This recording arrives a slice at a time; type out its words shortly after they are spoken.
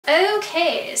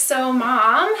Okay, so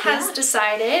Mom has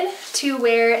decided to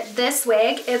wear this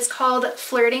wig. It's called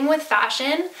Flirting with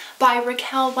Fashion by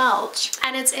Raquel Welch,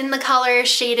 and it's in the color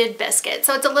Shaded Biscuit.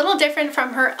 So it's a little different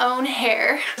from her own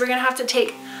hair. We're gonna have to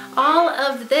take all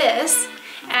of this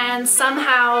and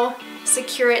somehow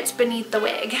secure it beneath the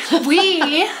wig.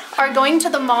 We are going to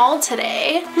the mall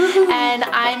today, and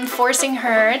I'm forcing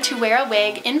her to wear a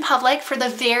wig in public for the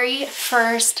very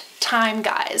first time,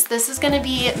 guys. This is gonna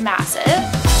be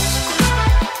massive.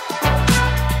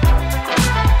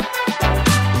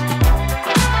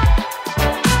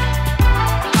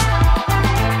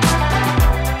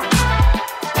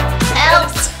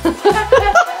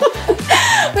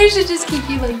 We should just keep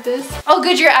you like this. Oh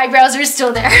good, your eyebrows are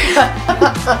still there.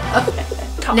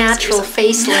 Natural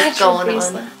facelift going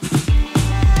on.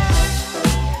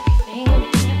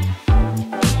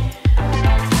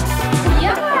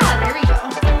 Yeah, there we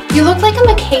go. You look like a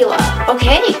Michaela.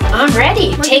 Okay, I'm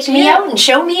ready. Take me out and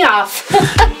show me off.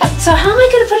 So how am I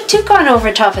going to put a toque on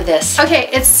over top of this? Okay,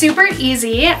 it's super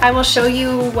easy. I will show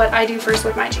you what I do first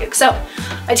with my toque. So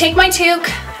I take my toque,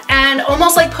 and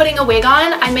almost like putting a wig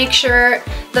on, I make sure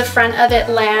the front of it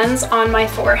lands on my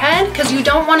forehead, because you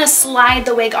don't want to slide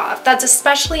the wig off. That's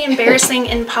especially embarrassing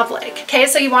in public. Okay,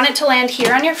 so you want it to land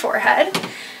here on your forehead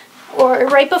or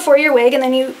right before your wig, and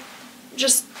then you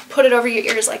just put it over your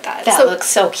ears like that. That looks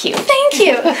so cute. Thank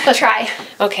you. Try.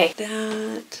 Okay.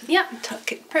 That. Yeah.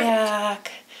 Tuck it Perfect.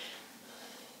 back.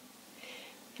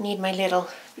 I need my little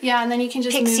and then you can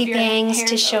just pixie move your bangs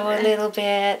to show over. a little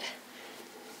bit.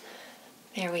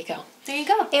 There we go. There you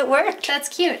go. It worked. That's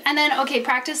cute. And then, okay,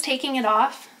 practice taking it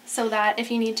off so that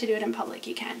if you need to do it in public,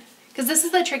 you can. Because this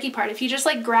is the tricky part. If you just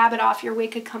like grab it off, your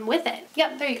wig could come with it.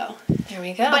 Yep, there you go. There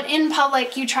we go. But in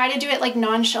public, you try to do it like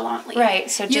nonchalantly. Right,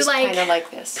 so just kind of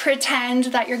like this. Pretend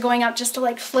that you're going up just to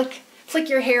like flick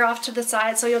your hair off to the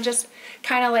side. So you'll just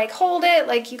kind of like hold it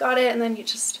like you got it, and then you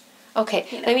just... Okay,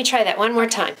 let me try that one more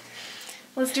time.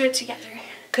 Let's do it together.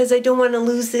 Because I don't want to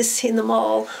lose this in the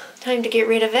mall. Time to get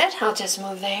rid of it. I'll just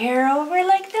move the hair over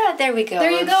like that. There we go.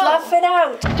 There you go. Fluff it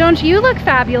out. Don't you look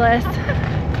fabulous?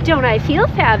 Don't I feel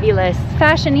fabulous?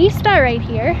 Fashionista right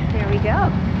here. There we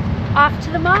go. Off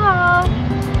to the mall.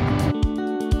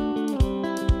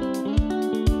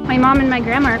 My mom and my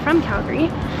grandma are from Calgary.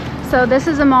 So this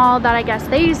is a mall that I guess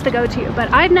they used to go to,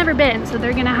 but I've never been, so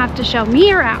they're gonna have to show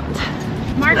me around.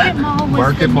 Market Mall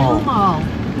was the new mall.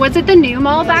 Was it the new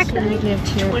mall back then? We lived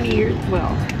here 20 years,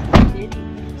 well.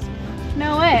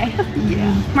 No way.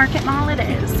 Yeah. Market Mall it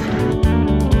is.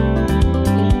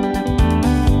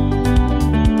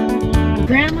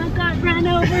 Grandma got run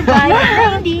over by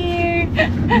a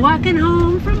reindeer walking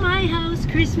home from my house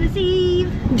Christmas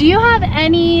Eve. Do you have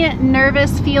any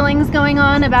nervous feelings going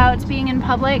on about being in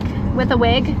public with a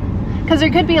wig? Because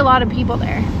there could be a lot of people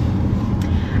there.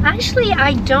 Actually,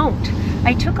 I don't.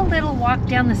 I took a little walk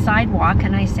down the sidewalk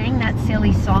and I sang that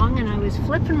silly song, and I was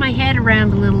flipping my head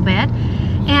around a little bit,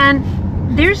 and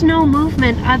there's no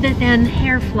movement other than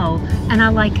hair flow, and I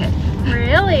like it.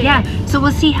 Really? Yeah, so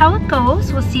we'll see how it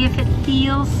goes. We'll see if it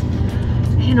feels,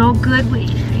 you know, good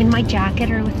in my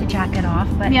jacket or with the jacket off,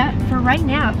 but for right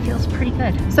now it feels pretty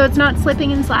good. So it's not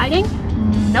slipping and sliding?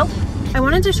 Nope. I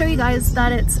wanted to show you guys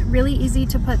that it's really easy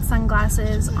to put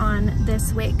sunglasses on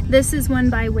this wig. This is one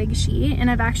by Wigsheet, and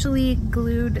I've actually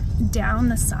glued down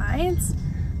the sides.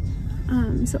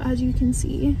 So as you can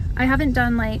see, I haven't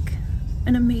done like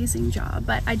an amazing job,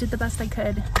 but I did the best I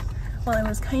could while I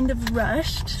was kind of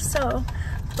rushed. So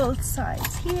both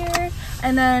sides here,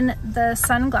 and then the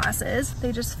sunglasses,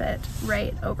 they just fit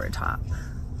right over top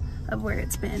of where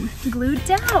it's been glued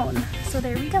down. So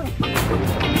there we go.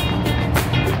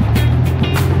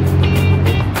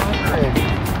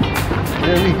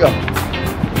 There we go.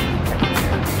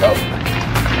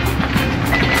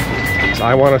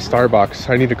 I want a Starbucks.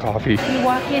 I need a coffee. You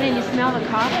walk in and you smell the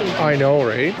coffee. I know,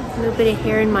 right? A little bit of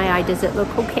hair in my eye. Does it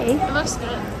look okay? It looks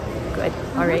good. Good.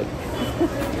 All right. I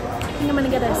think I'm gonna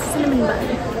get a cinnamon bun.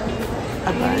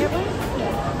 A bun?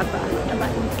 A bun. A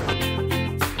bun.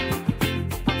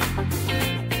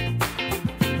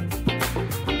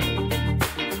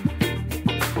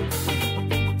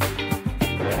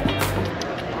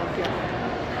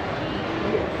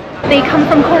 They come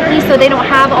from Courtney, so they don't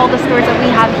have all the stores that we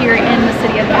have here in the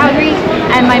city of Calgary,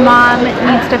 and my mom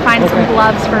needs to find some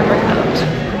gloves for her coat.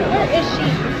 Where is she?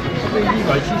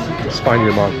 Just find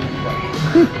your mom.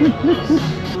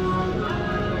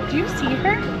 Do you see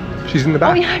her? She's in the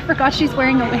back. Oh yeah, I forgot she's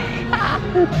wearing a wig.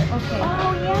 Okay.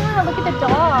 Oh yeah, look at the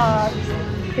dogs.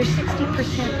 They're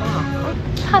 60% off.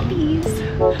 Puppies.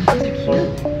 They're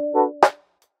cute.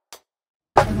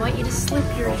 I want you to slip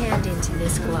your hand into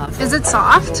this glove. Is it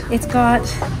soft? It's got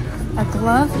a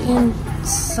glove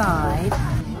inside.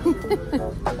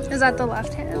 Is that the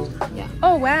left hand? Yeah.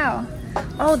 Oh, wow.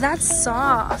 Oh, that's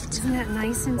soft. Isn't that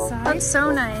nice inside? That's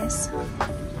so nice.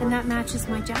 And that matches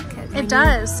my jacket. It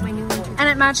does. My new winter. And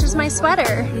it matches my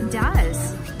sweater. It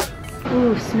does.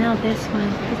 Ooh, smell this one.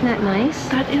 Isn't that nice?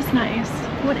 That is nice.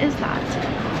 What is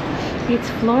that? It's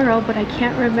floral, but I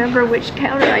can't remember which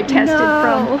counter I tested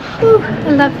No. from. Ooh,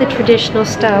 I love the traditional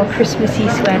style Christmassy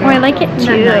sweater. Oh, I like it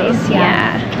too. Isn't that nice?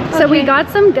 Yeah. So we Okay. got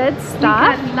some good We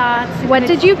stuff. got lots of What good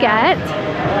did you stuff. get?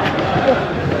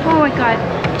 Oh, I got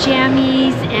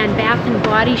jammies and Bath and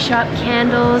Body Shop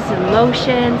candles and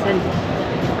lotions, and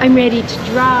I'm ready to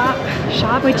drop.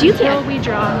 Shop. What'd you Until get? we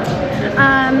dropped.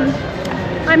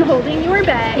 I'm holding your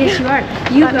bag. Yes, you are.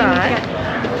 You Let me got. look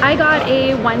at- I got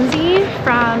a onesie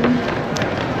from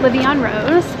Livy on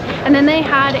Rose, and then they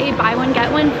had a buy one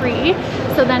get one free.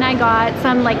 So then I got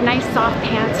some like nice soft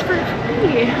pants for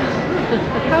free.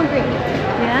 How great!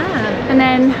 Yeah. And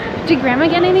then, did Grandma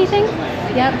get anything?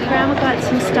 Yep. Grandma got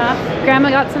some stuff. Grandma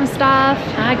got some stuff.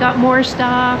 I got more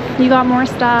stuff. You got more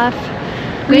stuff.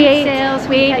 Great sales.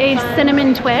 We had ate a fun.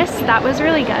 cinnamon twist. That was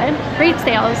really good. Great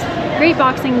sales. Great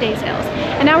Boxing Day sales.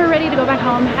 And now we're ready to go back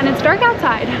home, and it's dark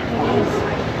outside.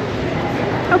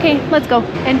 Okay, let's go.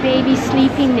 And baby's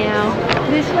sleeping now.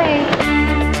 This way.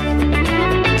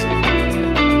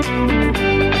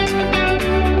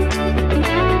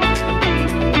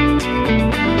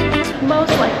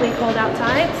 Most likely cold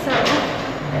outside, so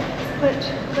let's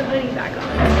put the hoodie back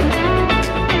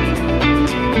on.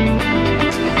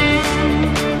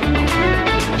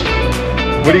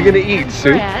 What are you gonna eat?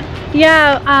 Soup? Bread.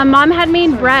 Yeah, Mom had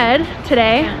made bread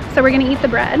today, so we're gonna eat the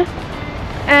bread.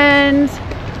 And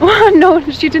no,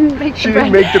 she didn't make the bread. She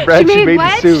didn't make the bread, she made the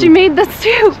what? soup. She made the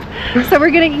soup. So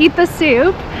we're gonna eat the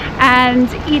soup and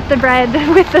eat the bread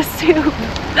with the soup.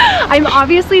 I'm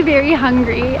obviously very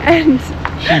hungry, and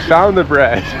She found the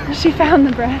bread. she found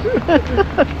the bread.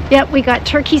 Yep, we got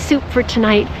turkey soup for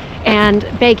tonight and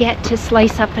baguette to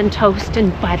slice up and toast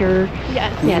and butter.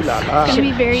 Yes. Yes. la la. Should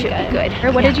be very should good. be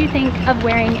good. What did you think of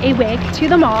wearing a wig to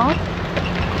the mall?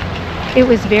 It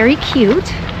was very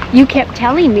cute. You kept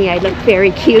telling me I looked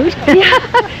very cute.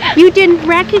 You didn't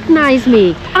recognize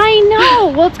me. I know.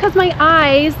 Well, it's because my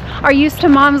eyes are used to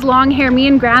Mom's long hair. Me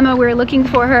and Grandma were looking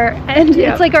for her, and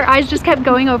Yep. it's like our eyes just kept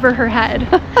going over her head.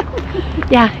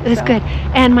 Yeah, it was good.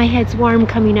 And my head's warm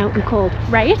coming out and cold.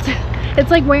 Right? It's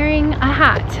like wearing a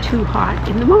hat. Too hot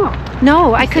in the mall.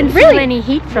 No, I couldn't Really? feel any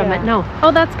heat from it, no.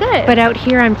 Oh, that's good. But out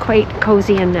here I'm quite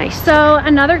cozy and nice. So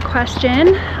another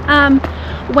question,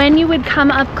 when you would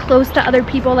come up close to other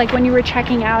people, like when you were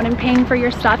checking out and paying for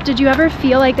your stuff, did you ever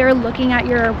feel like they were looking at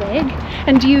your wig?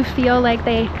 And do you feel like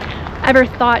they ever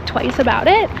thought twice about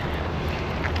it?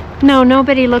 No,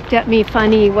 nobody looked at me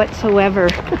funny whatsoever.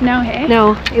 No, hey?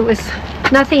 No, it was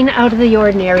nothing out of the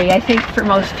ordinary, I think, for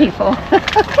most people.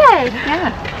 Okay.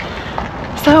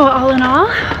 Yeah. So all in all,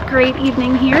 great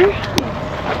evening here.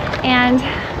 And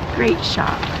Great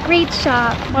shop. great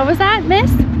shop. What was that,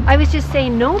 miss? I was just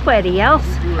saying nobody else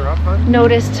You were up on?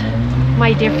 noticed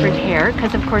my different hair,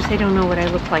 because of course they don't know what I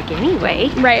look like anyway.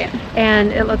 Right.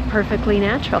 And it looked perfectly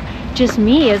natural. Just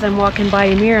me, as I'm walking by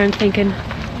a mirror, I'm thinking,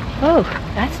 oh,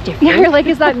 that's different. Yeah, you're like,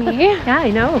 is that me? Yeah,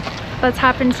 I know. That's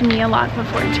happened to me a lot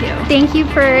before too. Thank you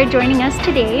for joining us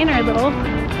today in our little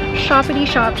shoppity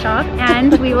shop,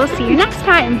 and we will see you next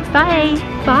time. Bye.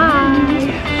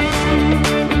 Bye.